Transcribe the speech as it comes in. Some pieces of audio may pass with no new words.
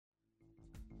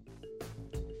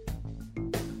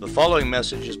The following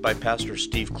message is by Pastor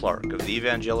Steve Clark of the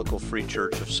Evangelical Free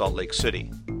Church of Salt Lake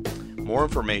City. More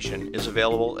information is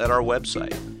available at our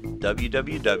website,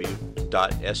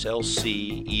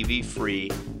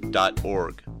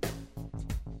 www.slcevfree.org.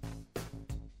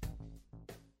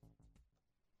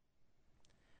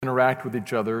 Interact with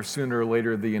each other, sooner or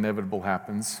later the inevitable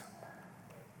happens.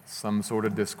 Some sort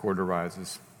of discord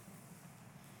arises.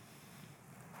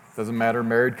 Doesn't matter,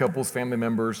 married couples, family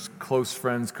members, close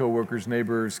friends, coworkers,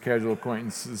 neighbors, casual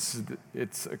acquaintances,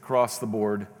 it's across the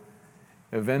board.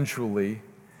 Eventually,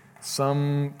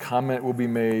 some comment will be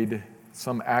made,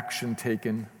 some action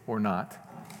taken or not,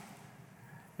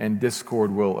 and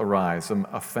discord will arise. Some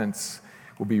offense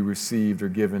will be received or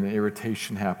given, and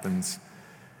irritation happens.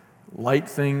 Light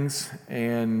things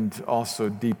and also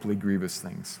deeply grievous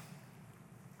things.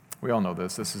 We all know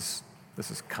this. This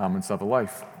is common stuff of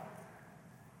life.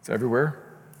 It's everywhere,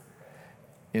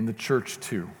 in the church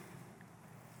too.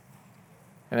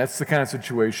 And that's the kind of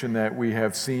situation that we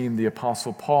have seen the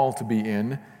Apostle Paul to be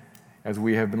in as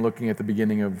we have been looking at the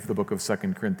beginning of the book of 2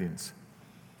 Corinthians.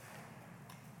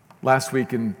 Last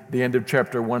week, in the end of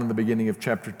chapter 1 and the beginning of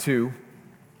chapter 2,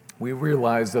 we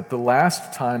realized that the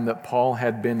last time that Paul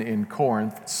had been in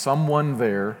Corinth, someone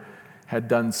there had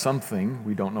done something,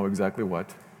 we don't know exactly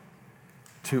what,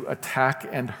 to attack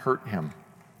and hurt him,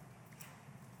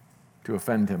 to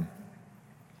offend him.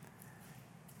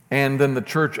 And then the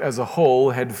church as a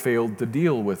whole had failed to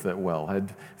deal with it well,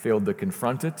 had failed to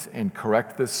confront it and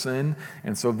correct this sin.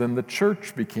 And so then the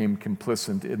church became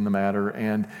complicit in the matter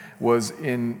and was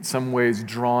in some ways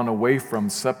drawn away from,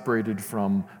 separated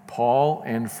from Paul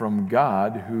and from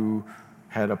God, who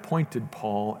had appointed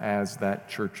Paul as that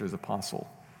church's apostle.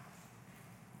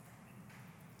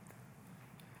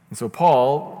 And so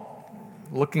Paul,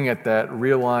 looking at that,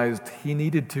 realized he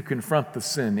needed to confront the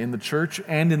sin in the church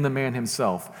and in the man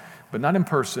himself, but not in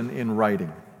person, in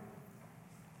writing.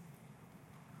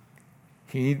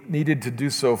 He needed to do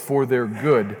so for their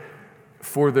good,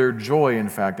 for their joy, in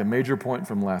fact, a major point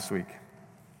from last week.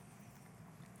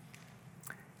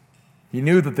 He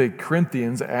knew that the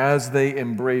Corinthians, as they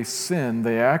embrace sin,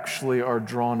 they actually are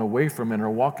drawn away from and are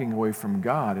walking away from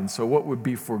God. And so what would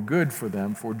be for good for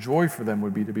them, for joy for them,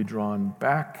 would be to be drawn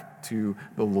back to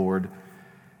the Lord.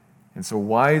 And so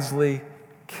wisely,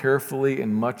 carefully,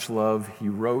 in much love, he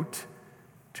wrote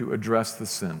to address the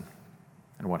sin.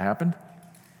 And what happened?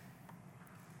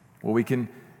 Well, we can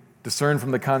discern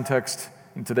from the context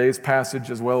in today's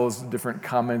passage, as well as different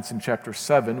comments in chapter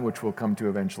 7, which we'll come to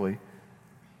eventually.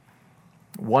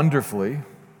 Wonderfully,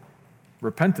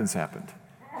 repentance happened.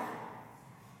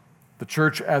 The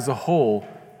church as a whole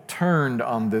turned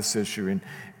on this issue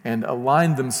and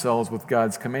aligned themselves with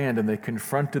God's command, and they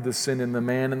confronted the sin in the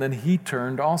man, and then he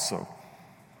turned also.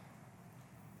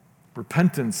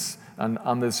 Repentance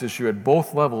on this issue at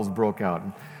both levels broke out,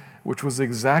 which was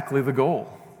exactly the goal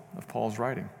of Paul's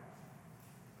writing.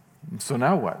 So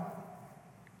now what?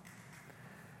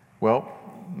 Well,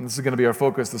 this is going to be our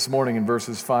focus this morning in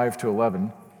verses 5 to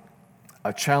 11,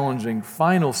 a challenging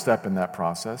final step in that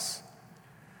process,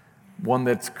 one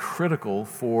that's critical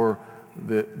for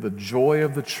the joy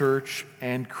of the church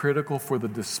and critical for the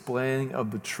displaying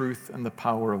of the truth and the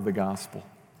power of the gospel.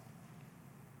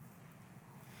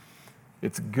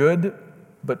 It's good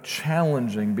but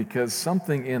challenging because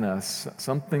something in us,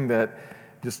 something that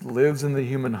just lives in the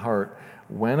human heart,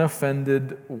 when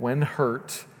offended, when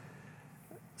hurt,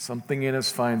 something in us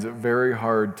finds it very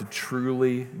hard to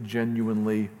truly,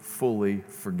 genuinely, fully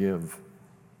forgive.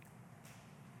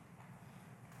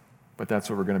 But that's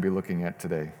what we're going to be looking at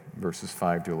today, verses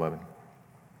 5 to 11.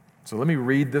 So let me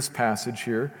read this passage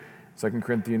here, 2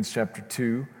 Corinthians chapter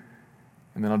 2,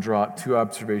 and then I'll draw out two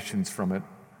observations from it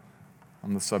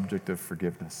on the subject of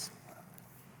forgiveness.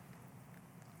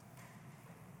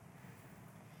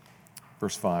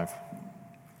 Verse 5.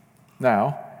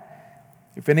 Now,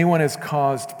 if anyone has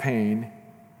caused pain,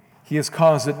 he has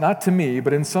caused it not to me,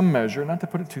 but in some measure, not to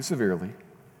put it too severely,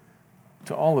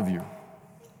 to all of you.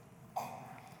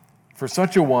 For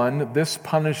such a one, this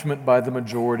punishment by the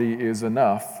majority is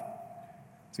enough,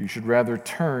 so you should rather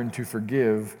turn to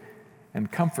forgive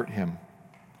and comfort him,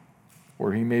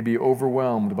 or he may be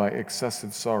overwhelmed by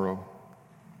excessive sorrow.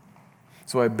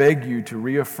 So I beg you to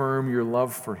reaffirm your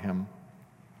love for him.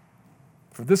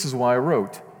 For this is why I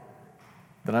wrote,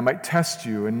 that I might test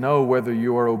you and know whether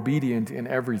you are obedient in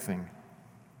everything.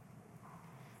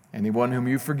 Anyone whom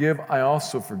you forgive, I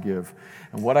also forgive.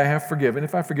 And what I have forgiven,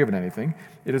 if I've forgiven anything,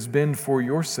 it has been for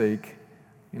your sake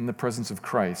in the presence of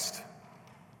Christ,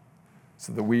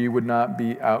 so that we would not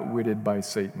be outwitted by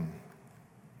Satan.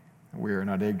 We are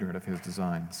not ignorant of his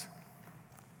designs.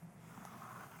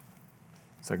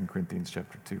 2 Corinthians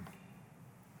chapter 2.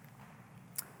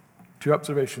 Two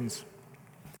observations.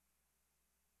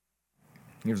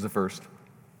 Here's the first.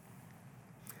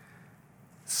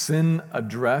 Sin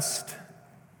addressed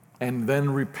and then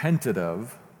repented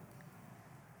of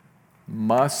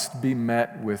must be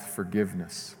met with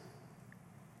forgiveness.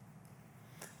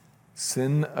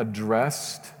 Sin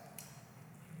addressed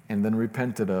and then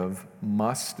repented of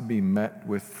must be met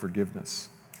with forgiveness.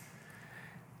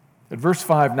 At verse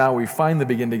 5 now we finally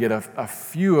begin to get a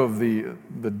few of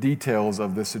the details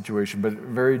of this situation, but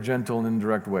very gentle and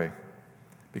indirect way.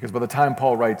 Because by the time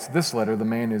Paul writes this letter, the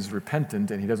man is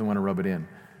repentant and he doesn't want to rub it in.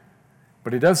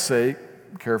 But he does say,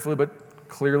 carefully but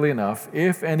clearly enough,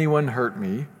 if anyone hurt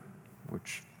me,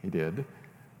 which he did.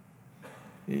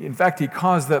 In fact, he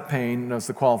caused that pain, notice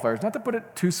the qualifiers, not to put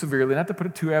it too severely, not to put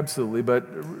it too absolutely, but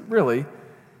really,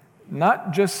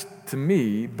 not just to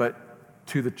me, but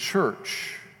to the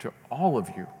church, to all of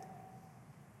you.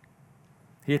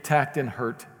 He attacked and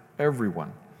hurt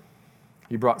everyone.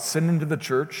 He brought sin into the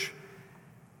church,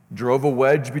 drove a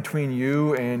wedge between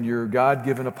you and your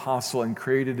God-given apostle, and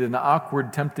created an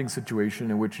awkward, tempting situation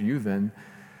in which you then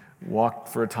walked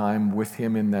for a time with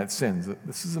him in that sin.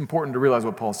 This is important to realize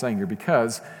what Paul's saying here,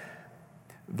 because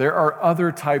there are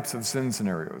other types of sin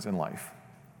scenarios in life.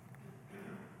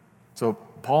 So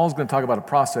Paul's going to talk about a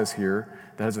process here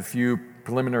that has a few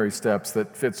preliminary steps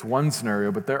that fits one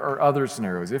scenario, but there are other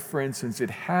scenarios. If, for instance,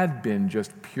 it had been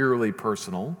just purely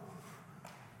personal,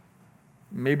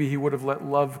 maybe he would have let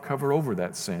love cover over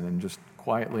that sin and just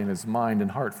quietly in his mind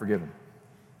and heart forgive him.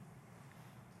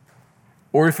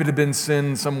 Or if it had been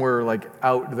sin somewhere like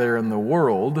out there in the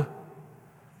world,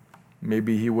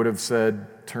 maybe he would have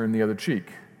said, turn the other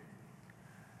cheek,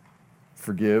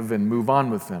 forgive and move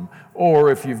on with them. Or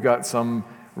if you've got some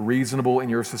reasonable in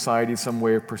your society, some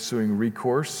way of pursuing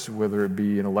recourse, whether it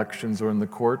be in elections or in the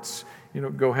courts,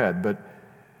 go ahead. But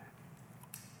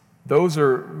those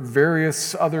are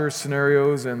various other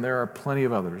scenarios, and there are plenty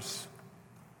of others.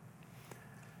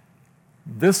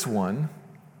 This one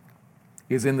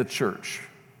is in the church.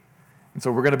 And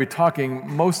so we're going to be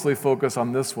talking mostly focused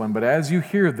on this one, but as you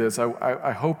hear this,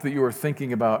 I hope that you are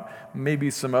thinking about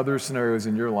maybe some other scenarios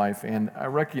in your life, and I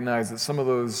recognize that some of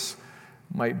those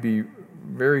might be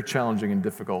very challenging and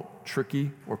difficult,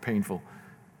 tricky or painful.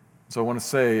 So I want to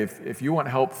say, if you want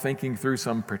help thinking through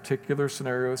some particular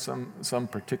scenario, some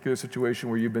particular situation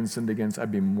where you've been sinned against,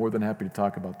 I'd be more than happy to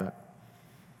talk about that.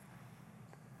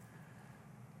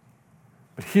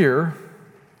 But here,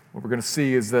 what we're going to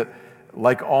see is that,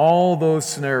 like all those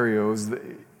scenarios,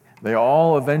 they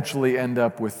all eventually end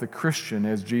up with the Christian,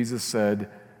 as Jesus said,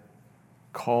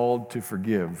 called to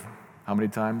forgive. How many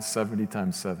times? 70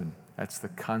 times 7. That's the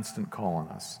constant call on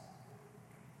us.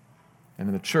 And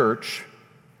in the church,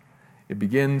 it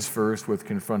begins first with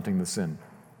confronting the sin.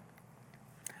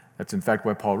 That's in fact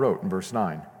why Paul wrote in verse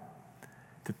 9,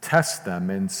 to test them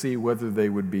and see whether they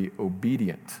would be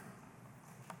obedient.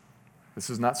 This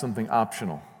is not something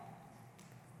optional.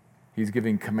 He's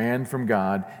giving command from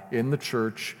God in the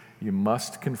church. You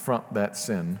must confront that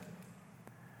sin.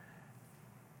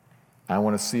 I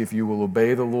want to see if you will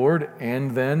obey the Lord.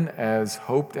 And then, as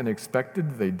hoped and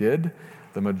expected, they did.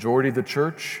 The majority of the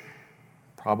church,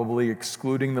 probably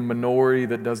excluding the minority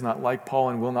that does not like Paul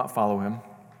and will not follow him,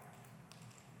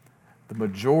 the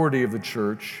majority of the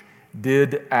church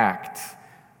did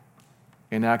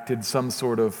enacted some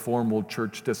sort of formal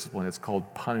church discipline. It's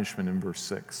called punishment in verse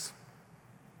 6.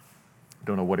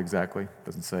 Don't know what exactly,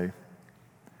 doesn't say.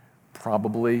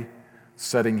 Probably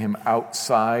setting him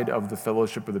outside of the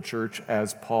fellowship of the church,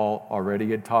 as Paul already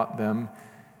had taught them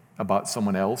about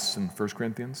someone else in 1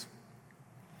 Corinthians.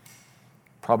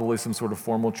 Probably some sort of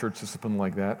formal church discipline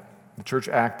like that. The church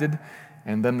acted,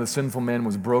 and then the sinful man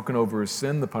was broken over his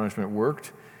sin. The punishment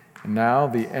worked. And now,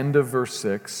 the end of verse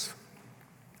 6,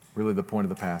 really the point of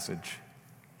the passage.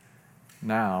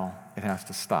 Now, it has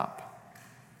to stop.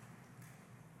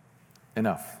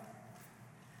 Enough.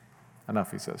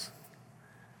 Enough, he says.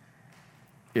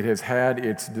 It has had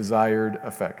its desired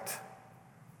effect.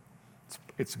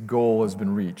 Its goal has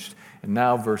been reached. And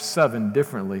now, verse 7,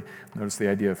 differently, notice the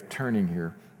idea of turning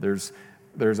here. There's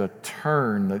a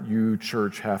turn that you,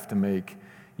 church, have to make.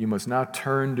 You must now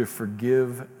turn to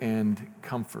forgive and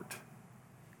comfort.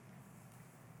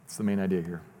 That's the main idea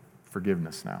here.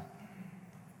 Forgiveness now.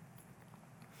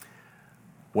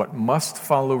 What must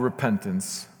follow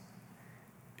repentance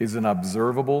is an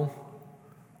observable,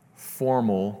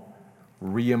 formal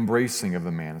re-embracing of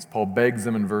the man. As Paul begs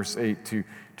them in verse 8 to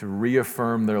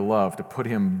reaffirm their love, to put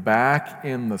him back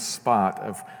in the spot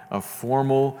of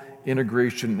formal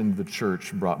integration into the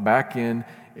church, brought back in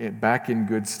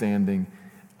good standing,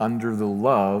 under the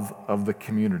love of the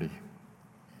community.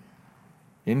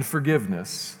 In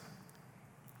forgiveness,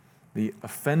 the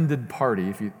offended party,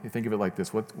 if you think of it like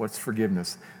this, what's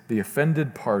forgiveness? The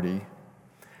offended party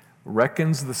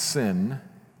reckons the sin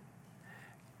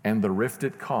and the rift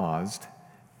it caused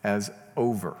as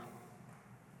over,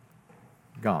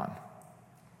 gone.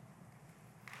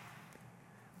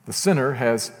 The sinner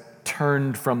has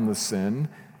turned from the sin,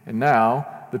 and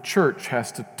now the church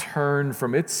has to turn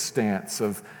from its stance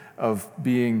of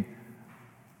being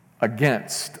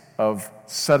against, of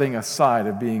setting aside,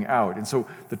 of being out. And so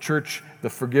the church, the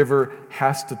forgiver,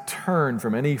 has to turn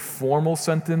from any formal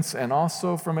sentence and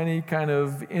also from any kind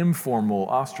of informal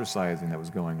ostracizing that was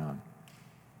going on.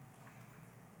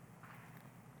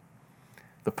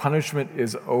 The punishment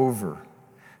is over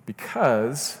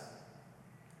because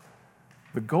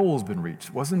the goal has been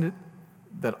reached. Wasn't it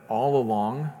that all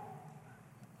along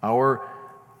our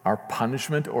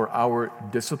punishment or our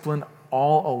discipline,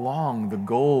 all along the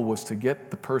goal was to get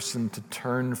the person to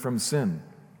turn from sin?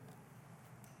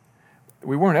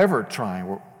 We weren't ever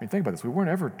trying, think about this, we weren't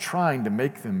ever trying to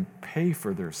make them pay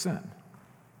for their sin.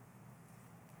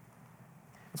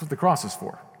 That's what the cross is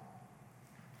for.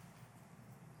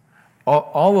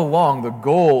 All along, the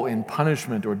goal in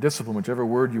punishment or discipline, whichever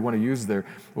word you want to use there,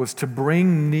 was to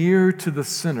bring near to the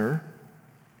sinner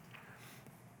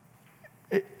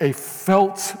a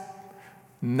felt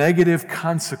negative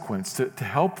consequence, to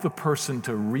help the person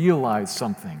to realize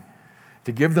something,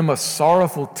 to give them a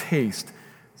sorrowful taste.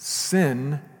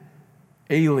 Sin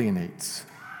alienates.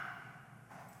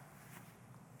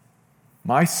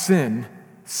 My sin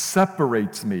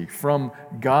separates me from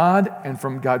God and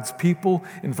from God's people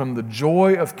and from the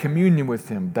joy of communion with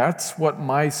Him. That's what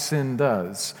my sin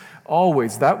does.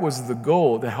 Always, that was the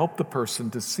goal, to help the person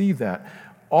to see that.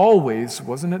 Always,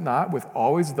 wasn't it not, with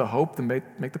always the hope to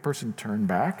make the person turn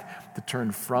back, to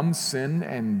turn from sin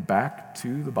and back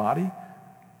to the body?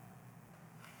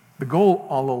 The goal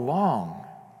all along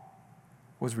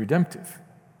was redemptive.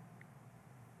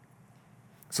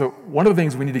 So one of the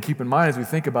things we need to keep in mind as we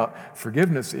think about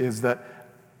forgiveness is that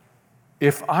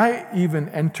if I even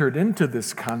entered into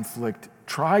this conflict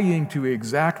trying to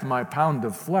exact my pound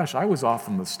of flesh, I was off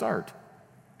from the start.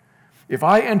 If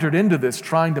I entered into this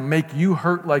trying to make you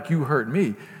hurt like you hurt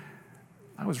me,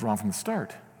 I was wrong from the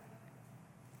start.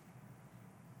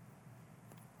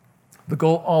 The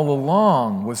goal all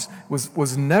along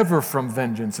was never from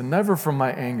vengeance and never from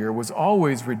my anger, was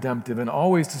always redemptive and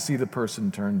always to see the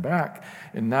person turn back.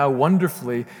 And now,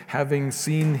 wonderfully, having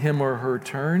seen him or her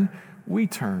turn, we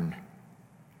turn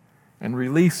and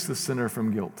release the sinner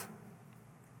from guilt.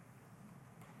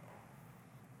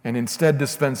 And instead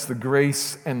dispense the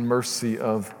grace and mercy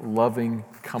of loving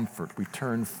comfort. We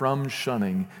turn from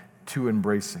shunning to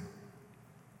embracing.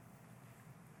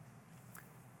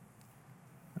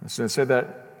 So I say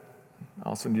that, I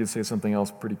also need to say something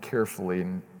else pretty carefully,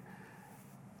 and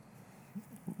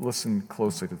listen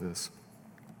closely to this.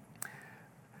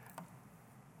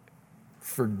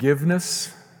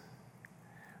 Forgiveness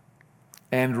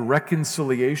and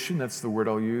reconciliation, that's the word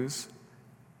I'll use.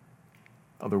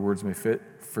 Other words may fit.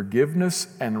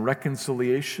 Forgiveness and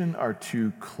reconciliation are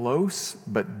two close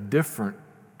but different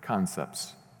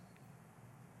concepts.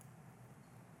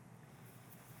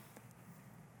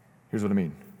 Here's what I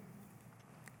mean.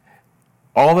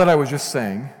 All that I was just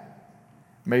saying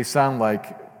may sound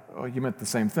like, oh, you meant the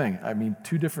same thing. I mean,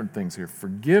 two different things here.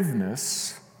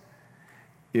 Forgiveness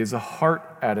is a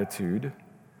heart attitude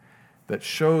that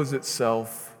shows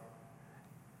itself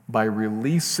by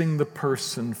releasing the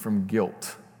person from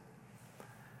guilt,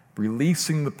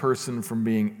 releasing the person from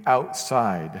being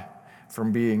outside,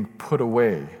 from being put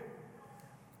away,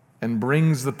 and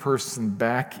brings the person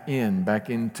back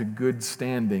into good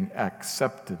standing,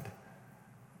 accepted.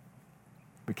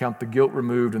 We count the guilt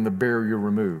removed and the barrier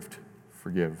removed.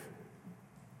 Forgive.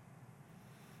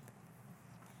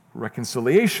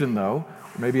 Reconciliation, though,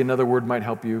 maybe another word might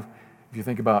help you if you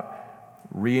think about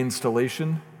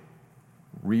reinstallation,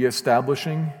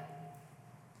 reestablishing,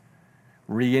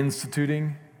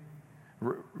 reinstituting,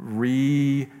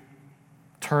 returning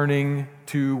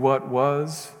to what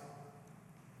was.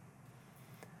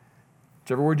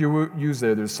 Whichever word you use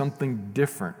there, there's something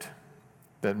different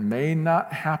that may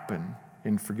not happen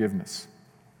in forgiveness.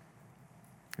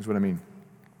 Here's what I mean.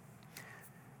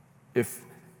 If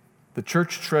the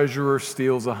church treasurer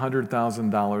steals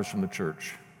 $100,000 from the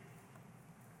church,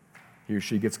 he or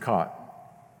she gets caught,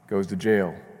 goes to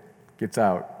jail, gets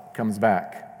out, comes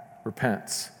back,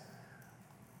 repents.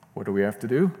 What do we have to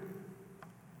do?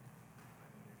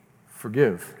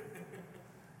 Forgive.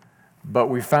 But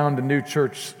we found a new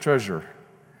church treasurer.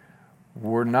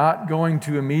 we're not going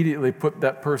to immediately put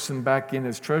that person back in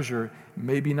as treasure,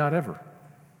 maybe not ever.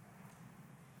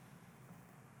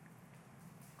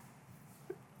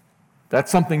 That's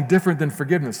something different than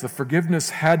forgiveness. The forgiveness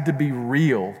had to be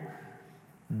real.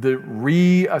 The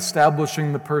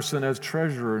re-establishing the person as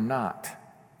treasurer, not.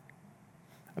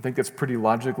 I think that's pretty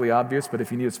logically obvious, but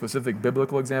if you need a specific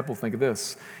biblical example, think of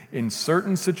this. In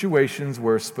certain situations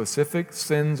where specific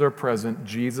sins are present,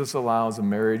 Jesus allows a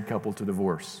married couple to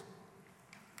divorce.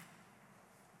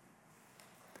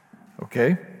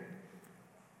 Okay?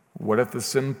 What if the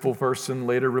sinful person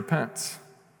later repents?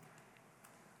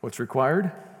 What's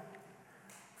required?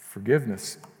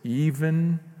 Forgiveness,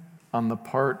 even on the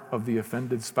part of the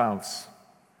offended spouse.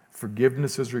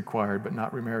 Forgiveness is required, but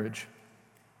not remarriage.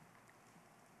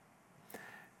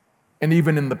 And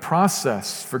even in the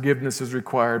process, forgiveness is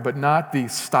required, but not the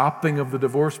stopping of the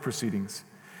divorce proceedings.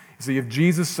 You see, if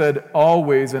Jesus said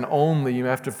always and only you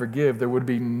have to forgive, there would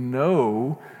be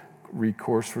no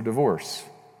recourse for divorce.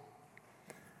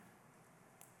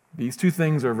 These two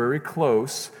things are very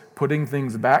close, putting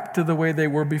things back to the way they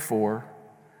were before,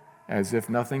 as if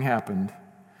nothing happened,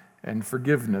 and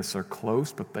forgiveness are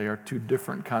close, but they are two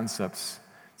different concepts.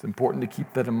 It's important to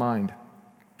keep that in mind.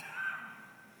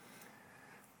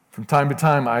 From time to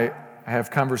time, I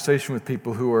have conversation with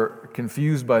people who are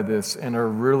confused by this and are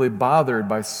really bothered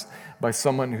by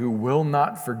someone who will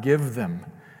not forgive them.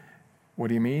 What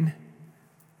do you mean?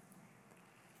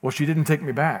 Well, she didn't take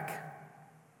me back.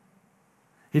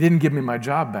 He didn't give me my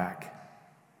job back.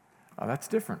 Oh, that's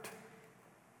different.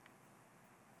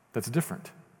 That's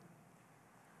different.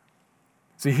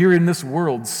 See, here in this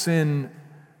world, sin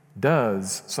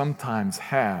does sometimes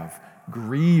have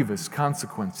grievous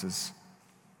consequences.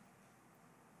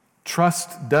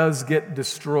 Trust does get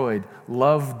destroyed.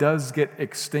 Love does get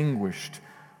extinguished.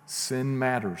 Sin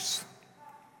matters.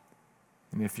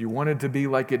 And if you wanted to be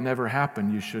like it never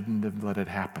happened, you shouldn't have let it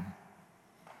happen.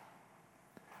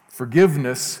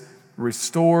 Forgiveness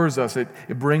restores us. It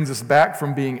brings us back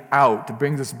from being out. It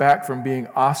brings us back from being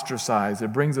ostracized.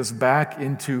 It brings us back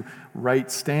into right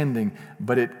standing.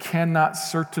 But it cannot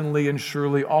certainly and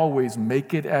surely always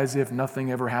make it as if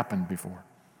nothing ever happened before.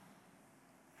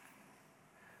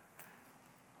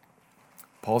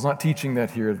 Paul's not teaching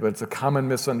that here, but it's a common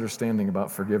misunderstanding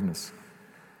about forgiveness.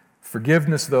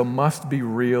 Forgiveness, though, must be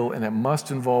real, and it must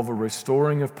involve a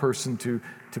restoring of person to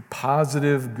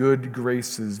positive, good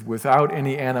graces without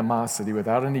any animosity,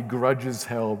 without any grudges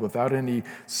held, without any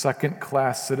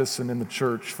second-class citizen in the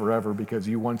church forever because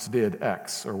you once did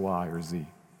X or Y or Z.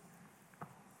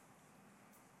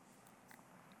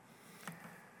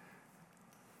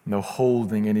 No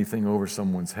holding anything over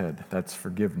someone's head. That's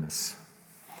forgiveness.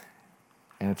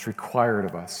 And it's required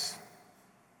of us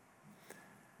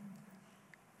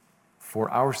for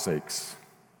our sakes,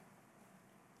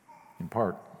 in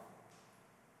part.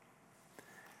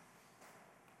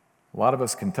 A lot of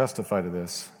us can testify to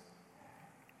this.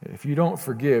 If you don't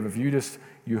forgive, if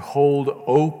you hold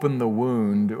open the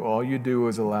wound, all you do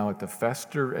is allow it to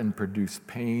fester and produce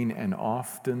pain and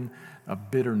often a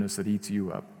bitterness that eats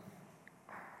you up.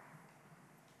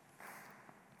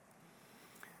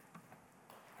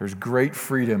 There's great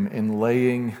freedom in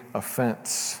laying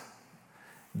offense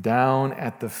down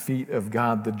at the feet of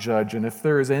God the judge. And if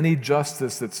there is any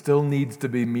justice that still needs to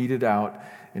be meted out,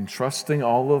 entrusting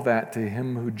all of that to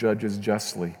Him who judges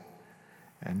justly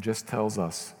and just tells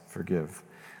us, forgive.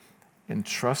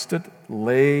 Entrust it,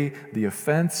 lay the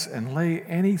offense, and lay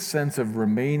any sense of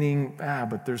remaining,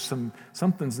 but there's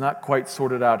something's not quite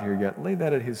sorted out here yet. Lay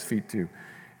that at His feet too.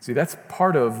 See, that's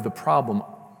part of the problem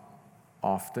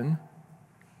often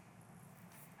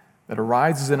that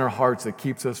arises in our hearts that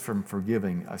keeps us from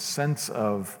forgiving, a sense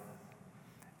of,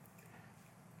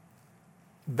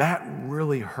 that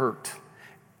really hurt.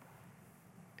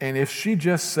 And if she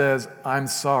just says, I'm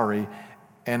sorry,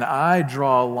 and I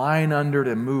draw a line under it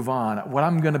and move on, what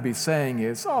I'm going to be saying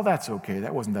is, oh, that's okay,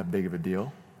 that wasn't that big of a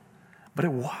deal. But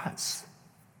it was.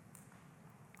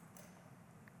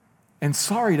 And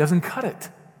sorry doesn't cut it.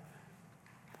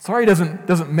 Sorry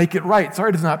doesn't make it right.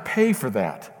 Sorry does not pay for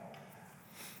that.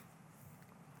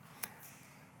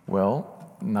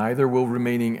 Well, neither will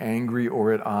remaining angry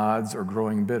or at odds or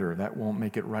growing bitter. That won't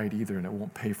make it right either, and it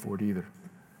won't pay for it either.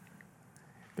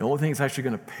 The only thing that's actually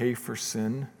going to pay for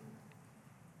sin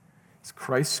is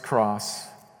Christ's cross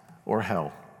or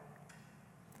hell.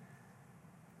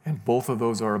 And both of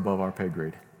those are above our pay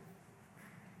grade.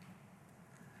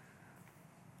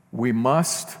 We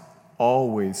must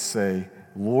always say,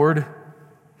 Lord,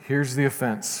 here's the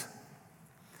offense.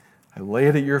 I lay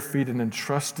it at your feet and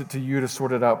entrust it to you to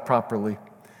sort it out properly.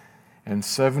 And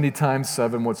 70 times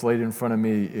 7, what's laid in front of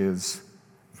me is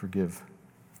forgive.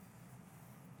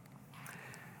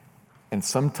 And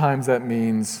sometimes that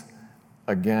means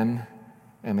again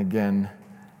and again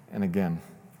and again.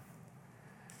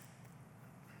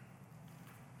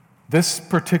 This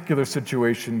particular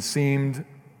situation seemed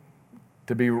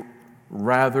to be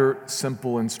rather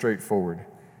simple and straightforward.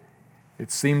 It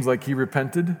seems like he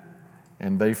repented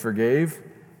and they forgave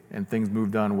and things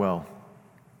moved on well.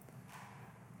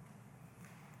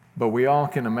 But we all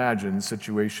can imagine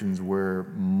situations where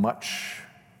much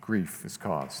grief is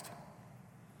caused.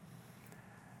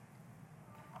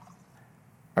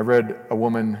 I read a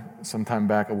woman sometime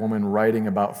back, a woman writing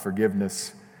about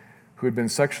forgiveness who had been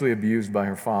sexually abused by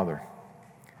her father.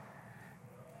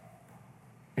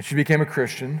 And she became a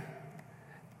Christian,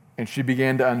 and she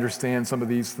began to understand some of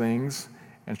these things.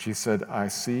 And she said, I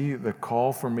see the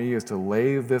call for me is to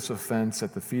lay this offense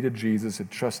at the feet of Jesus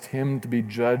and trust him to be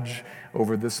judge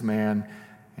over this man,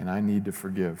 and I need to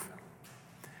forgive.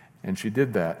 And she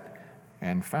did that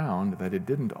and found that it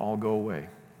didn't all go away.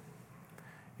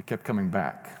 It kept coming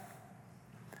back,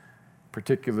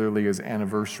 particularly as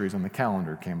anniversaries on the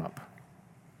calendar came up.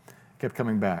 Kept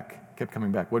coming back, kept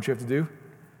coming back. What'd you have to do?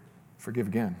 Forgive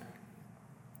again.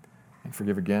 And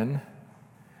forgive again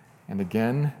and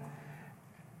again.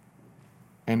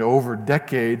 And over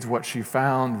decades, what she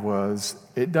found was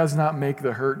it does not make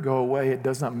the hurt go away. It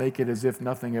does not make it as if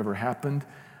nothing ever happened.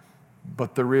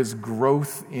 But there is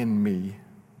growth in me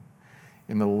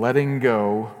in the letting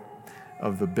go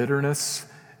of the bitterness,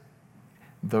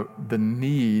 the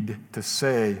need to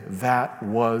say, that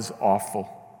was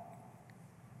awful.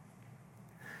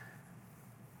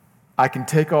 I can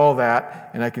take all that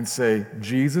and I can say,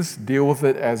 Jesus, deal with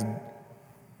it as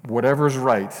whatever's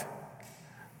right.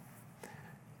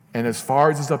 And as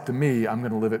far as it's up to me, I'm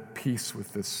going to live at peace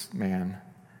with this man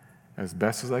as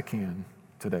best as I can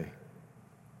today.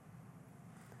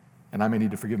 And I may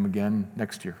need to forgive him again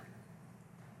next year.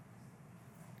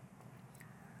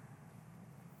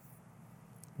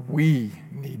 We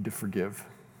need to forgive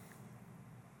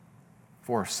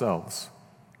for ourselves.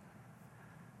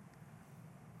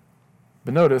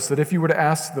 But notice that if you were to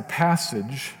ask the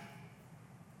passage,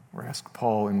 or ask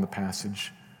Paul in the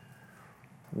passage,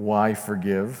 why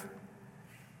forgive?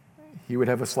 He would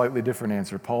have a slightly different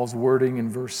answer. Paul's wording in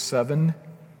verse 7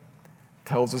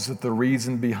 tells us that the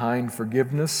reason behind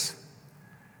forgiveness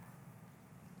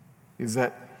is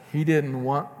that he didn't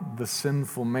want the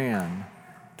sinful man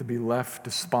to be left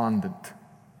despondent.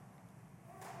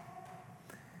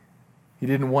 He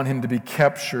didn't want him to be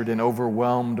captured and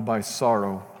overwhelmed by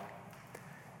sorrow,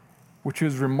 which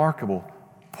is remarkable.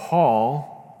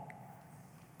 Paul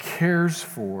cares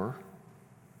for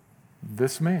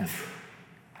this man.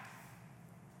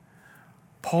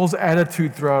 Paul's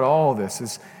attitude throughout all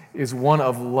this is one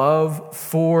of love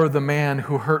for the man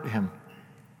who hurt him.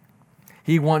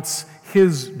 He wants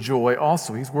his joy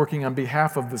also. He's working on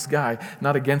behalf of this guy,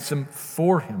 not against him,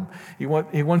 for him. He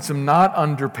wants him not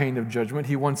under pain of judgment.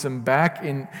 He wants him back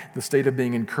in the state of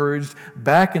being encouraged,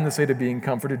 back in the state of being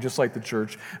comforted, just like the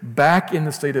church, back in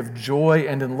the state of joy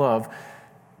and in love,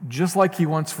 just like he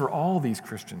wants for all these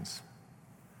Christians,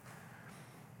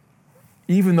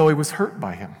 even though he was hurt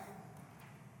by him.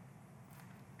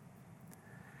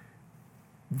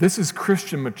 This is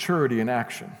Christian maturity in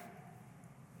action.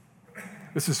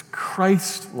 This is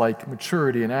Christ-like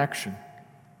maturity in action.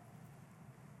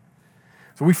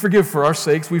 So we forgive for our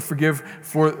sakes, we forgive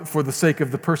for the sake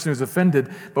of the person who's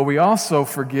offended, but we also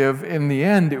forgive in the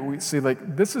end. We see,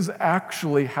 like, this is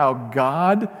actually how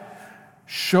God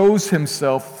shows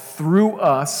himself through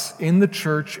us in the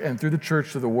church and through the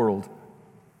church to the world.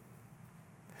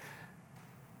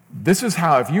 This is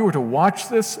how, if you were to watch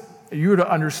this, you were to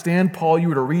understand Paul, you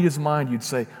were to read his mind, you'd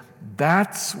say,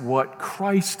 that's what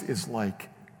Christ is like.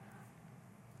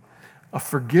 A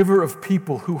forgiver of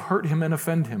people who hurt him and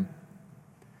offend him.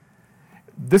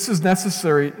 This is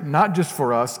necessary not just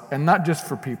for us and not just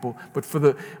for people, but for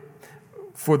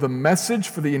the message,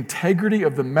 for the integrity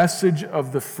of the message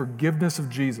of the forgiveness of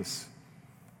Jesus.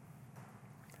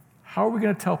 How are we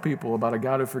going to tell people about a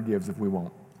God who forgives if we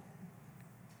won't?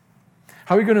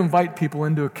 How are we going to invite people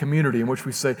into a community in which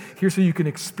we say, here's how you can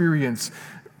experience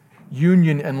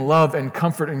union and love and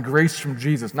comfort and grace from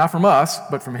Jesus, not from us,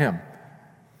 but from him?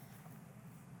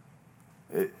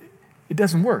 It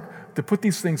doesn't work. To put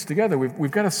these things together,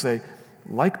 we've got to say,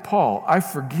 like Paul, I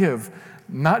forgive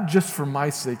not just for my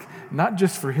sake, not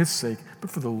just for his sake, but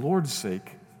for the Lord's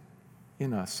sake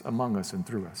in us, among us, and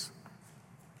through us.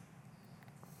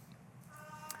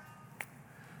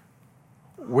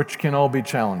 Which can all be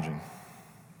challenging.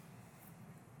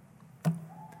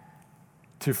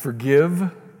 to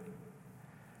forgive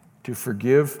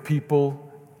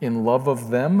people in love of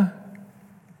them,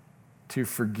 to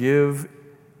forgive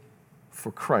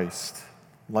for Christ,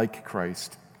 like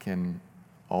Christ, can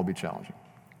all be challenging.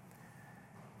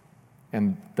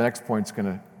 And the next point's going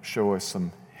to show us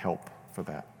some help for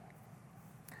that.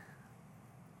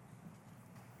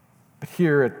 But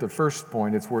here at the first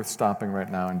point, it's worth stopping right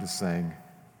now and just saying,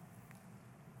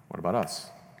 what about us?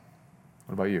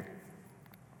 What about you?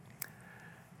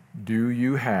 Do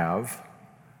you have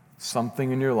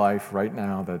something in your life right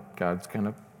now that God's kind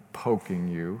of poking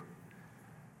you?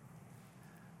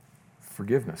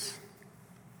 Forgiveness.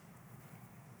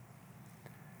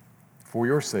 For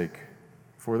your sake,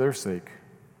 for their sake,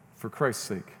 for Christ's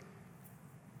sake.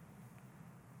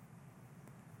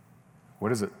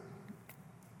 What is it?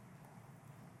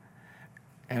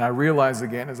 And I realize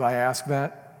again as I ask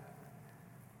that,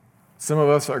 some of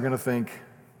us are going to think,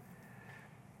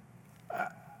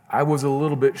 I was a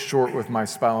little bit short with my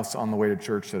spouse on the way to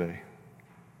church today.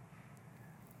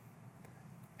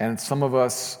 And some of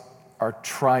us are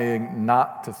trying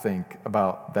not to think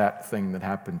about that thing that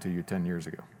happened to you 10 years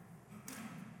ago.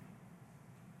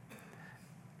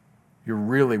 You're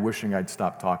really wishing I'd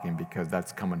stop talking because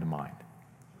that's coming to mind.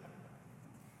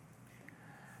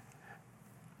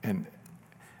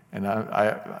 And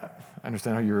I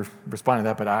understand how you're responding to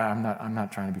that, but I'm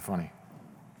not trying to be funny.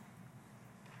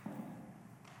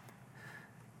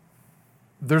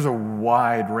 There's a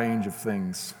wide range of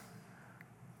things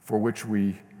for which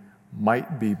we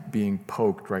might be being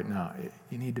poked right now.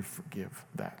 You need to forgive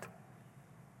that.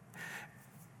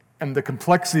 And the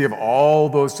complexity of all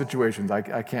those situations,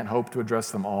 I can't hope to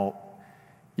address them all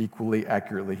equally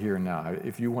accurately here and now.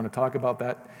 If you want to talk about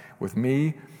that with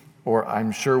me, or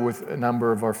I'm sure with a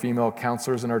number of our female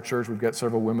counselors in our church, we've got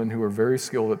several women who are very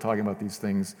skilled at talking about these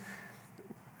things,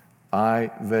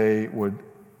 they would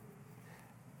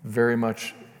very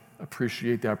much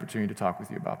appreciate the opportunity to talk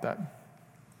with you about that.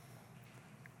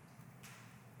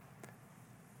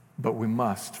 But we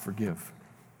must forgive.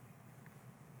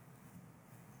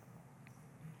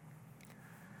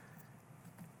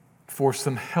 For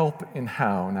some help in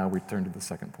how, now we turn to the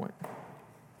second point.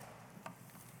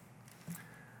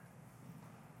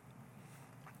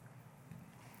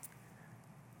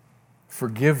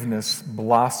 Forgiveness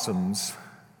blossoms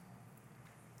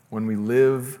when we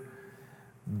live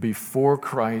before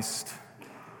Christ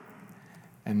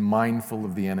and mindful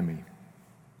of the enemy.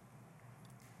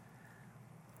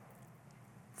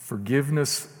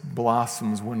 Forgiveness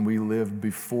blossoms when we live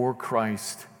before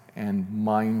Christ and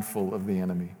mindful of the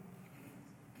enemy.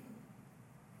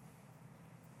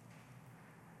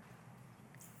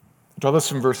 Draw this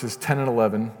from verses 10 and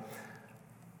 11.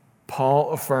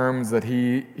 Paul affirms that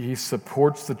he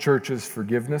supports the church's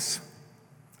forgiveness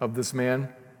of this man.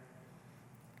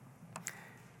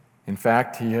 In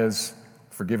fact, he has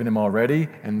forgiven him already,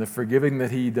 and the forgiving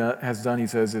that he has done, he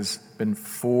says, has been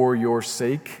for your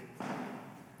sake.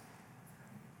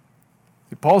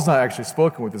 Paul's not actually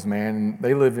spoken with this man, and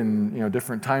they live in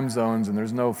different time zones, and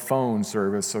there's no phone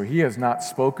service, so he has not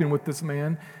spoken with this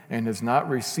man and has not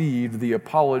received the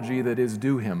apology that is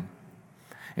due him.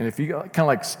 And if he kind of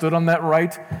like stood on that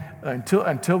right,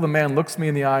 until the man looks me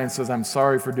in the eye and says, I'm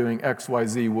sorry for doing X, Y,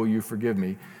 Z, will you forgive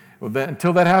me? Well, then,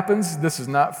 until that happens, this is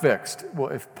not fixed. Well,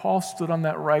 if Paul stood on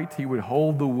that right, he would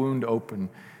hold the wound open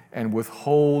and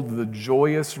withhold the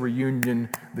joyous reunion,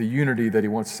 the unity that he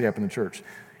wants to see happen in the church.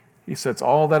 He sets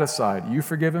all that aside. You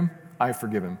forgive him, I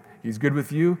forgive him. He's good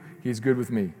with you, he's good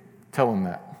with me. Tell him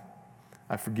that.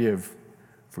 I forgive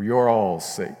for your all's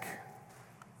sake.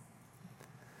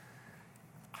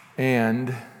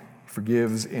 And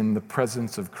forgives in the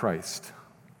presence of Christ.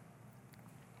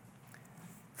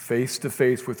 Face to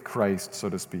face with Christ, so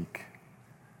to speak.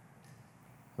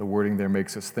 The wording there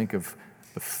makes us think of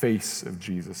the face of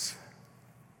Jesus.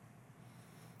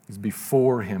 He's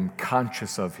before him,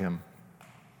 conscious of him.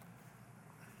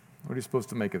 What are you supposed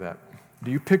to make of that?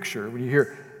 Do you picture, when you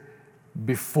hear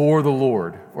before the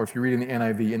Lord, or if you read in the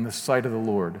NIV, in the sight of the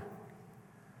Lord,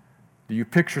 do you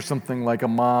picture something like a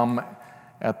mom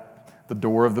at the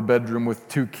door of the bedroom with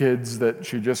two kids that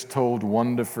she just told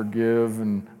one to forgive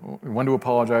and one to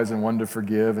apologize and one to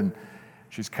forgive, and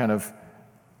she's kind of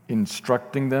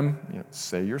instructing them,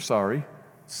 say you're sorry,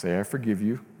 say I forgive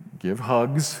you, give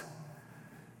hugs,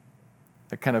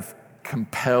 that kind of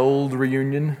compelled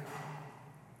reunion.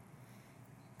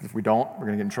 If we don't, we're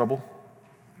going to get in trouble.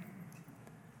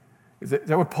 Is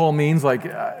that what Paul means?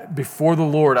 Like, before the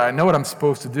Lord, I know what I'm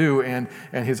supposed to do, and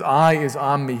his eye is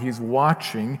on me, he's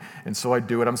watching, and so I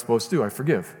do what I'm supposed to do, I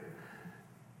forgive.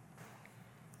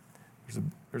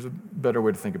 There's a better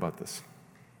way to think about this.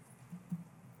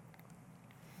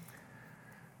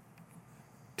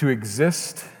 to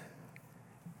exist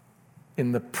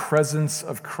in the presence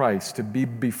of Christ, to be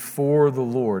before the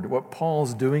Lord. What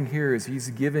Paul's doing here is he's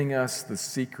giving us the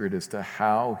secret as to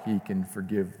how he can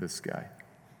forgive this guy.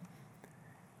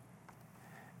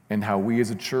 And how we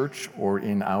as a church or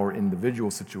in our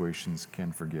individual situations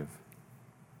can forgive.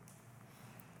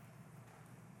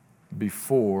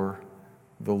 Before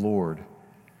the Lord.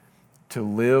 To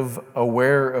live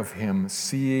aware of him,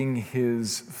 seeing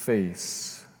his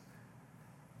face.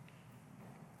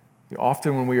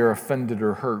 Often when we are offended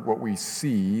or hurt, what we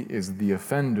see is the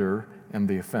offender and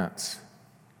the offense.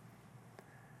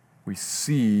 We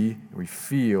see, we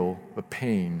feel the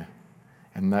pain,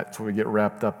 and that's what we get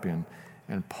wrapped up in.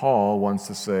 And Paul wants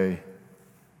to say,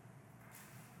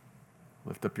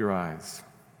 lift up your eyes.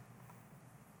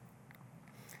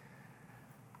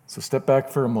 So step back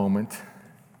for a moment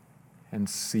and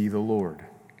see the Lord.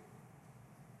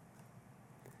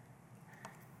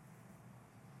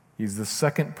 He's the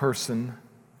second person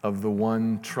of the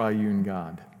one triune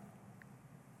God.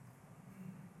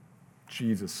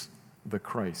 Jesus, the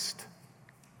Christ.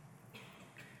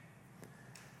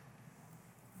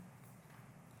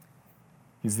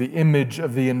 He's the image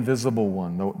of the invisible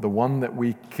one, the one that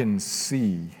we can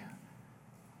see.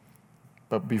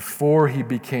 But before he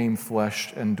became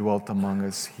flesh and dwelt among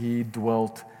us, he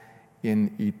dwelt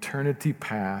in eternity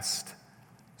past,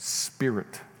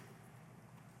 Spirit,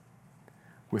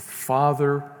 with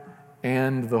Father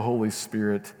and the Holy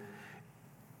Spirit,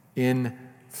 in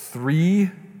three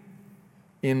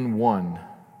in one,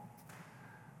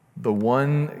 the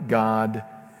one God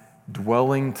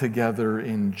dwelling together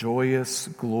in joyous,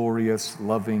 glorious,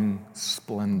 loving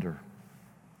splendor.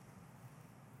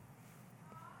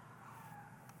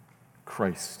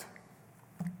 Christ.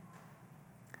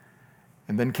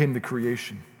 And then came the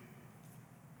creation.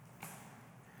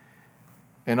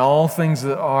 And all things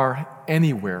that are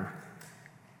anywhere,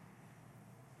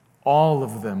 all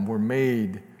of them were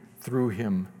made through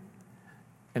him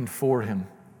and for him.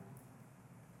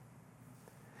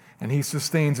 And he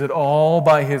sustains it all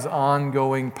by his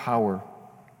ongoing power.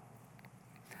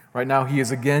 Right now, he is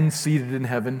again seated in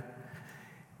heaven.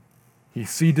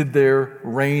 He's seated there,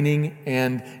 reigning,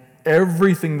 and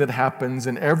everything that happens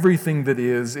and everything that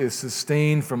is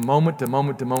sustained from moment to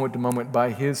moment to moment to moment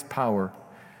by his power,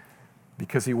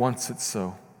 because he wants it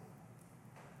so.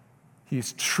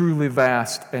 He's truly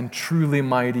vast and truly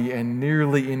mighty and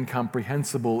nearly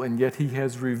incomprehensible, and yet he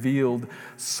has revealed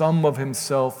some of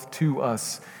himself to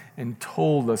us and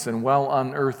told us, and while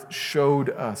on earth showed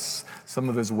us some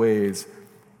of his ways,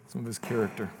 some of his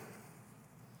character.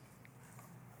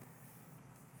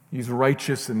 He's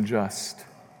righteous and just.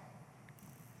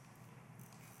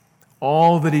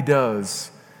 All that he does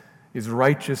is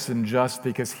righteous and just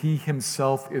because he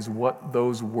himself is what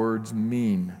those words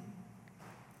mean.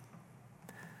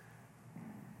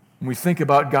 When we think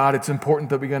about God, it's important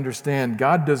that we understand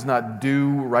God does not do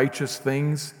righteous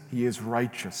things. He is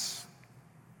righteous.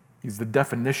 He's the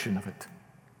definition of it.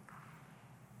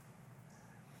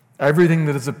 Everything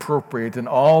that is appropriate and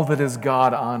all that is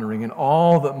God-honoring and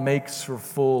all that makes for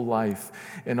full life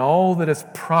and all that is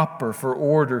proper for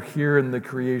order here in the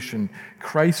creation,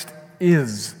 Christ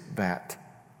is that.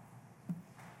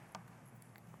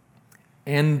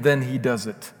 And then he does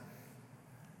it.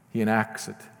 He enacts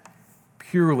it.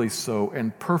 Purely so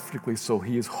and perfectly so.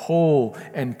 He is whole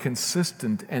and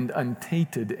consistent and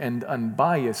untainted and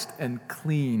unbiased and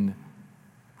clean.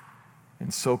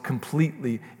 And so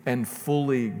completely and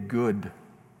fully good.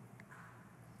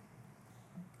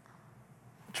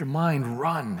 Let your mind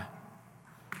run.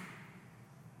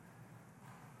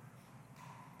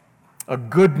 A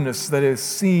goodness that is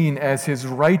seen as his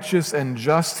righteous and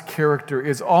just character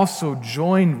is also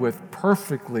joined with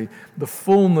perfectly the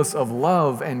fullness of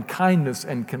love and kindness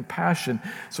and compassion.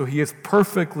 So he is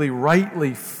perfectly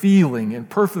rightly feeling and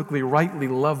perfectly rightly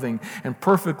loving and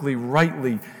perfectly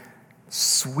rightly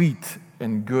sweet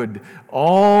and good.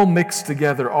 All mixed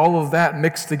together, all of that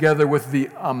mixed together with the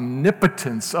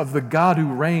omnipotence of the God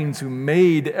who reigns, who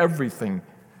made everything.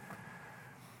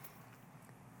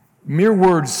 Mere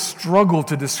words struggle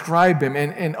to describe him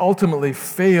and ultimately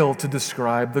fail to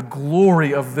describe the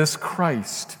glory of this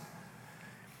Christ.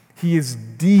 He is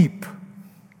deep,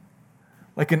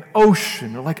 like an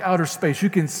ocean or like outer space. You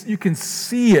can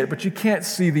see it, but you can't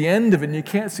see the end of it and you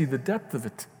can't see the depth of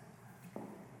it.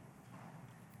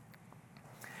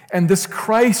 And this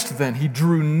Christ, then, he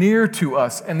drew near to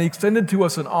us and he extended to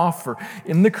us an offer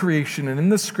in the creation and in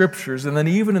the scriptures, and then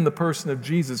even in the person of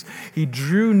Jesus. He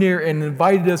drew near and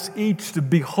invited us each to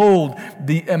behold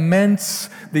the immense,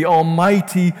 the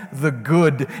almighty, the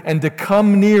good, and to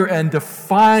come near and to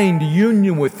find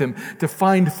union with him, to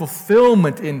find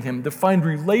fulfillment in him, to find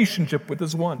relationship with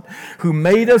this one who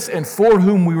made us and for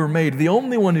whom we were made, the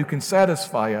only one who can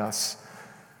satisfy us.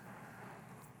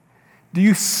 Do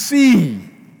you see?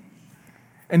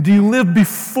 And do you live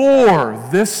before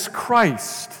this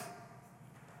Christ?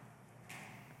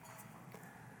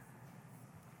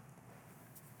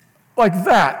 Like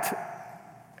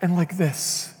that and like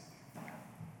this,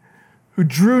 who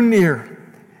drew near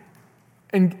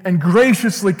and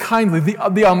graciously, kindly,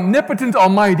 the omnipotent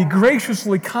Almighty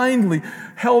graciously, kindly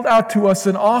held out to us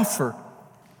an offer.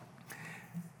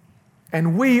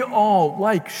 And we all,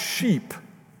 like sheep,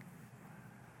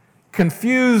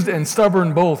 confused and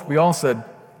stubborn both, we all said,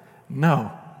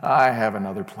 "No, I have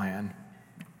another plan.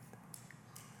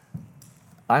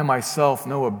 I myself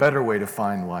know a better way to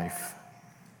find life."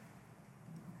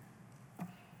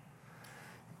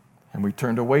 And we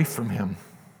turned away from him.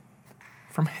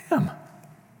 From him.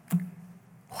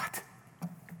 What?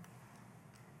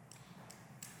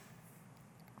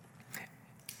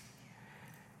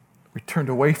 We turned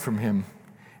away from him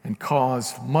and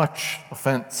caused much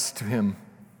offense to him.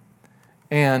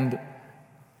 And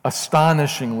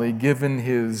astonishingly, given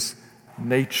his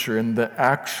nature and the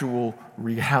actual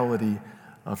reality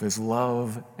of his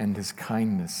love and his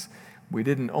kindness, we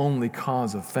didn't only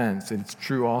cause offense, it's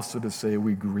true also to say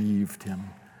we grieved him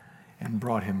and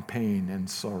brought him pain and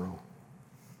sorrow.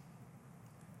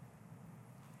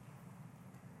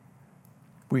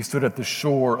 We stood at the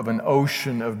shore of an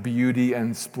ocean of beauty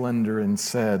and splendor and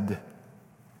said,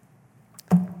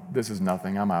 "This is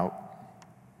nothing, I'm out,"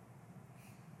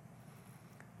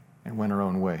 and went our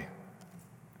own way.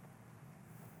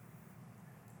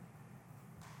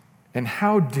 And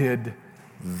how did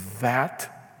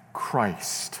that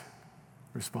Christ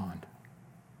respond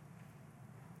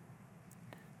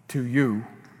to you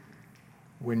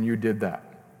when you did that?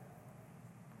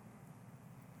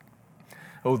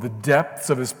 Oh, the depths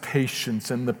of his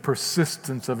patience and the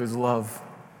persistence of his love,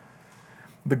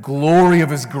 the glory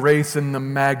of his grace and the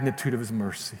magnitude of his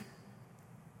mercy.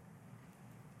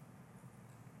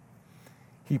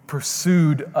 He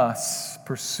pursued us,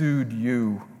 pursued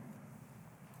you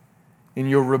in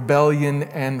your rebellion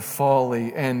and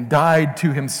folly, and died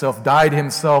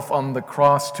himself on the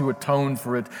cross to atone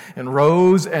for it, and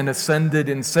rose and ascended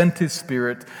and sent his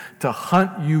Spirit to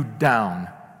hunt you down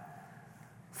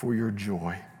for your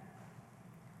joy.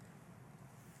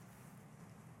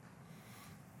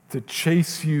 To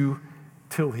chase you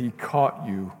till he caught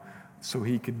you, so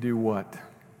he could do what?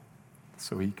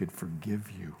 So he could forgive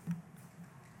you.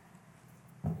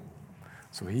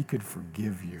 So he could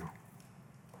forgive you.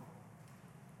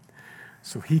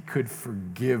 So he could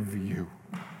forgive you.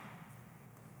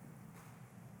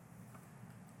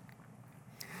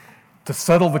 To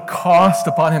settle the cost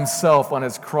upon himself on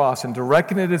his cross and to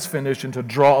reckon it as finished and to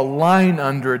draw a line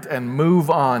under it and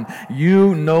move on.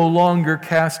 You no longer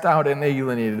cast out and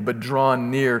alienated, but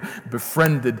drawn near,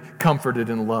 befriended, comforted,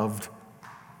 and loved.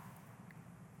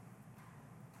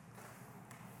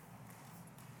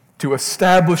 To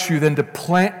establish you, then to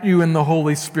plant you in the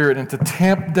Holy Spirit and to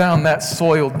tamp down that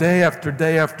soil day after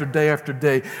day after day after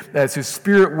day as his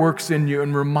Spirit works in you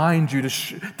and reminds you,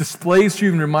 displays to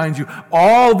you and reminds you,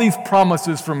 all these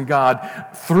promises from God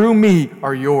through me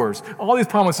are yours. All these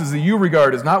promises that you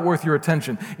regard as not worth your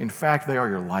attention, in fact, they are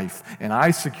your life. And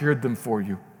I secured them for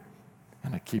you.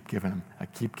 And I keep giving them. I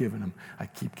keep giving them. I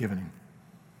keep giving them.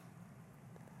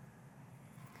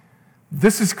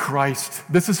 This is Christ.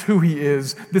 This is who he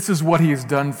is. This is what he has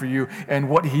done for you and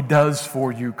what he does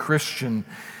for you, Christian.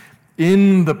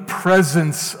 In the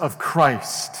presence of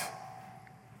Christ,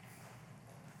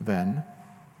 then,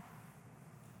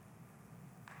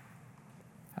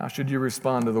 how should you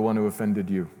respond to the one who offended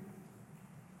you?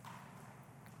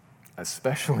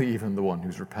 Especially even the one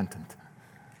who's repentant.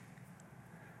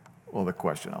 Well, the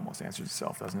question almost answers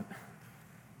itself, doesn't it?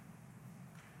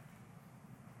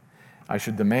 I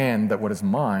should demand that what is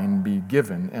mine be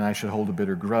given, and I should hold a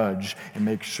bitter grudge and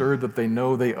make sure that they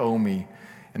know they owe me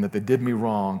and that they did me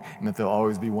wrong and that they'll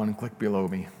always be one click below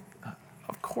me.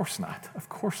 Of course not. Of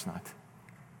course not.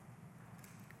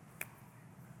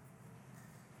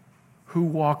 Who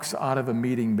walks out of a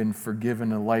meeting been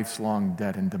forgiven a life's long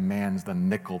debt and demands the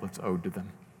nickel that's owed to them?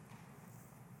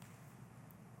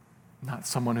 Not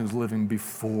someone who's living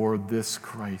before this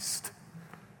Christ.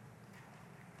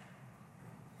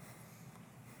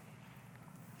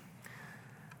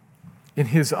 in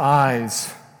his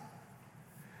eyes,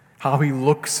 how he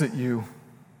looks at you?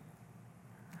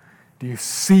 Do you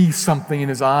see something in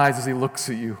his eyes as he looks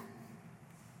at you?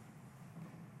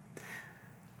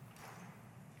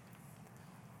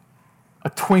 A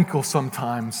twinkle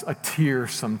sometimes, a tear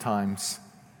sometimes,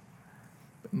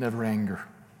 but never anger,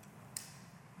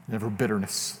 never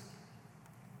bitterness,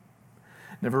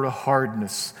 never a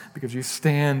hardness, because you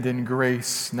stand in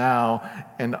grace now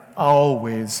and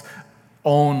always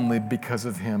only because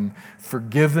of him,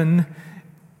 forgiven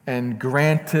and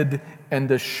granted and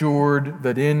assured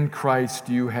that in Christ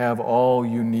you have all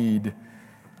you need.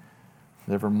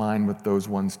 Never mind what those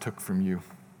ones took from you.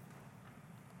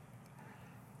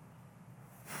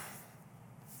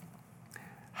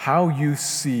 How you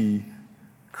see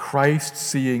Christ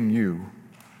seeing you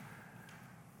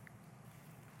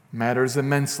matters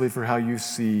immensely for how you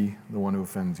see the one who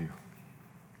offends you.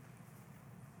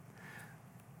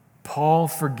 Paul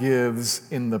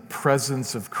forgives in the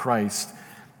presence of Christ.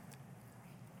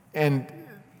 And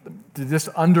to just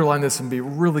underline this and be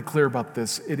really clear about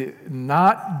this, it is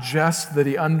not just that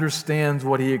he understands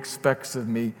what he expects of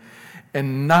me,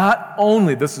 and not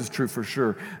only, this is true for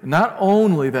sure, not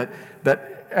only that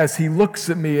as he looks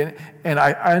at me and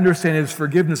I understand his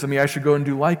forgiveness of me, I should go and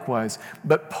do likewise.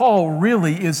 But Paul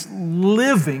really is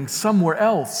living somewhere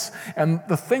else. And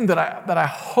the thing that I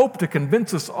hope to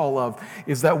convince us all of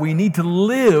is that we need to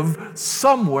live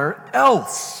somewhere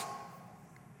else.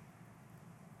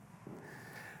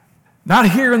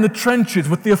 Not here in the trenches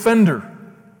with the offender.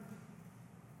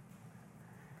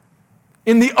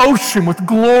 In the ocean with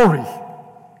glory.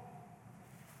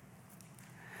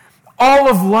 All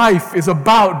of life is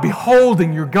about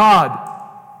beholding your God.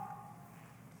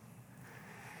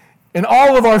 And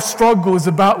all of our struggle is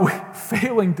about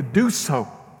failing to do so.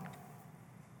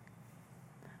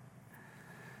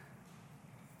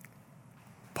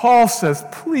 Paul says,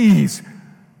 please,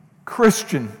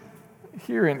 Christian,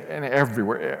 here and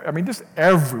everywhere, I mean, just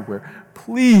everywhere,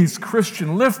 please,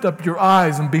 Christian, lift up your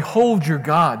eyes and behold your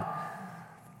God.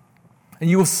 And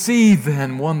you will see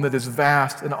then one that is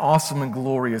vast and awesome and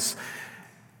glorious,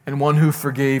 and one who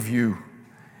forgave you,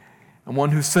 and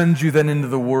one who sends you then into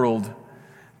the world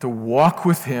to walk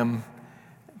with him,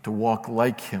 to walk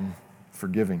like him,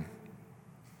 forgiving.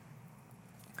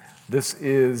 This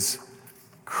is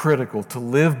critical, to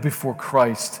live before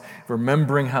Christ,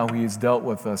 remembering how he has dealt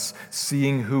with us,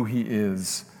 seeing who he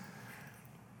is.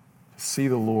 See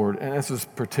the Lord. And this is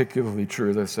particularly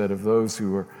true, as I said, of those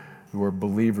who are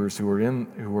believers, who are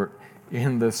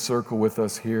in this circle with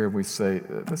us here. We say,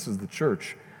 this is the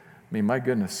church. I mean, my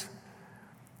goodness.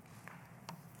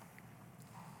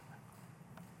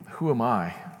 Who am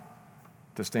I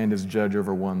to stand as judge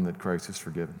over one that Christ has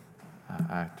forgiven?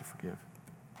 I have to forgive.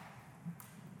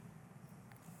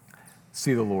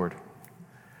 See the Lord.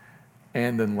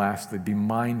 And then lastly, be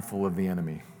mindful of the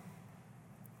enemy.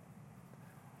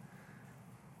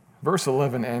 Verse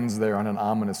 11 ends there on an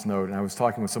ominous note, and I was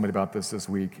talking with somebody about this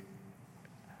week.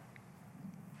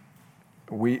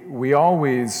 We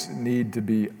always need to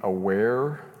be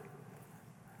aware,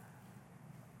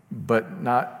 but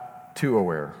not too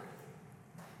aware.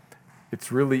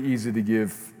 It's really easy to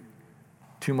give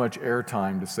too much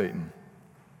airtime to Satan,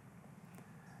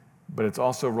 but it's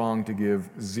also wrong to give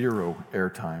zero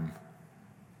airtime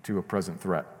to a present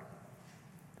threat.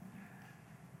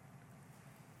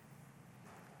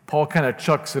 Paul kind of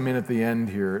chucks him in at the end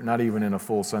here, not even in a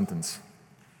full sentence,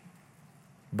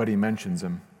 but he mentions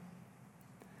him.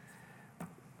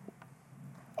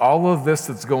 All of this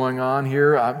that's going on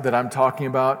here that I'm talking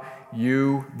about,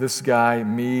 you, this guy,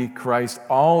 me, Christ,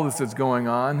 all this that's going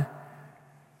on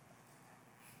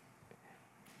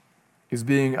is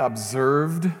being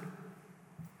observed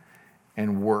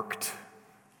and worked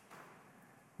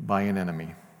by an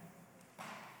enemy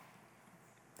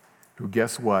who,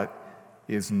 guess what,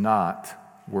 is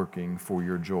not working for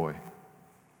your joy,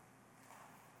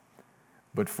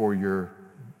 but for your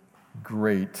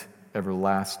great,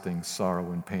 everlasting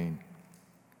sorrow and pain.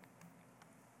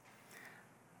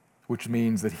 Which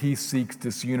means that he seeks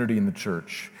disunity in the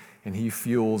church, and he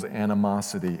fuels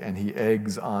animosity, and he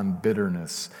eggs on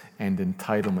bitterness and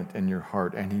entitlement in your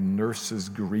heart, and he nurses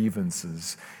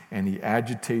grievances, and he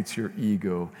agitates your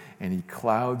ego, and he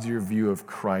clouds your view of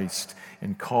Christ,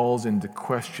 and calls into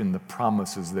question the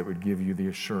promises that would give you the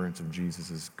assurance of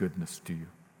Jesus' goodness to you.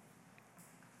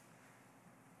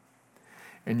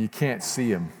 And you can't see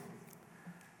him,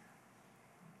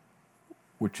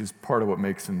 which is part of what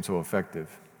makes him so effective,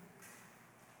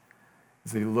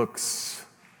 is that he looks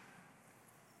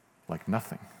like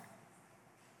nothing.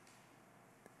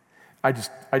 I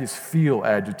just feel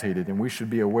agitated, and we should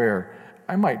be aware.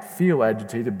 I might feel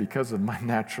agitated because of my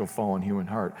natural fallen human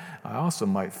heart. I also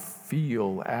might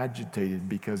feel agitated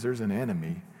because there's an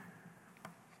enemy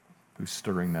who's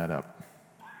stirring that up.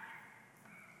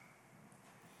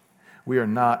 We are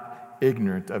not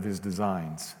ignorant of his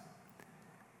designs.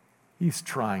 He's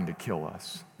trying to kill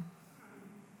us.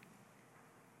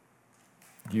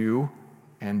 You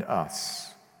and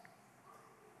us.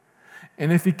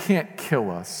 And if he can't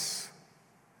kill us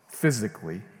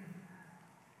physically,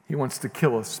 he wants to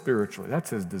kill us spiritually. That's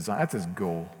his design, that's his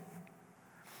goal.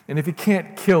 And if he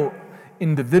can't kill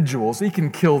individuals, he can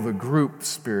kill the group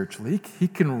spiritually. He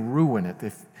can ruin it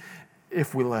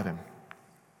if we let him.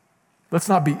 Let's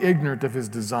not be ignorant of his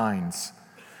designs.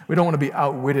 We don't want to be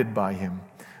outwitted by him.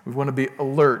 We want to be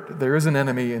alert. There is an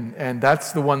enemy, and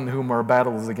that's the one whom our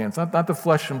battle is against. Not the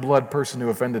flesh and blood person who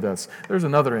offended us. There's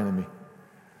another enemy.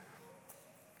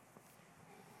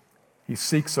 He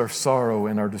seeks our sorrow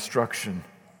and our destruction.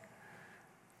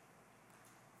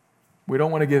 We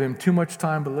don't want to give him too much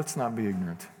time, but let's not be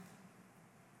ignorant.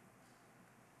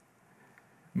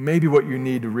 Maybe what you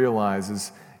need to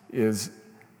realize is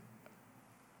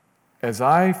as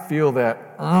I feel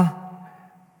that,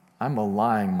 I'm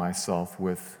aligning myself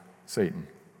with Satan.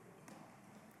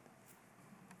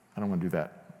 I don't want to do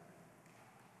that.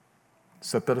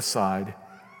 Set that aside.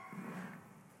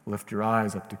 Lift your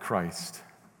eyes up to Christ.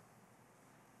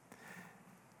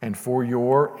 And for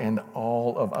your and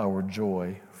all of our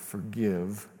joy,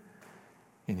 forgive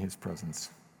in his presence.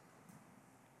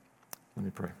 Let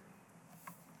me pray.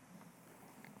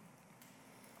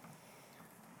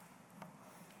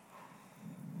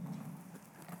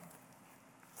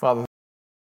 Father,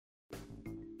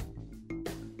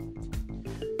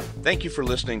 thank you for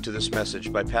listening to this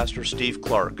message by Pastor Steve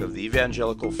Clark of the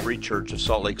Evangelical Free Church of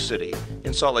Salt Lake City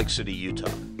in Salt Lake City,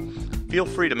 Utah. Feel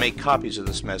free to make copies of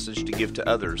this message to give to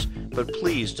others, but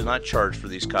please do not charge for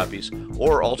these copies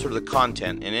or alter the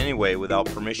content in any way without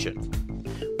permission.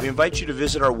 We invite you to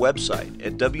visit our website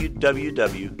at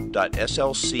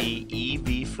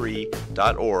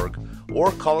www.slcevfree.org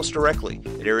or call us directly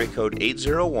at area code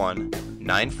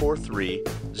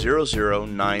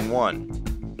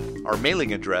 801-943-0091. Our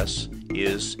mailing address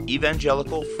is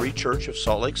Evangelical Free Church of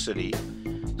Salt Lake City,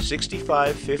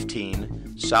 6515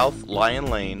 South Lion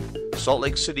Lane, Salt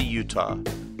Lake City, Utah,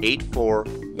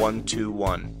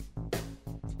 84121.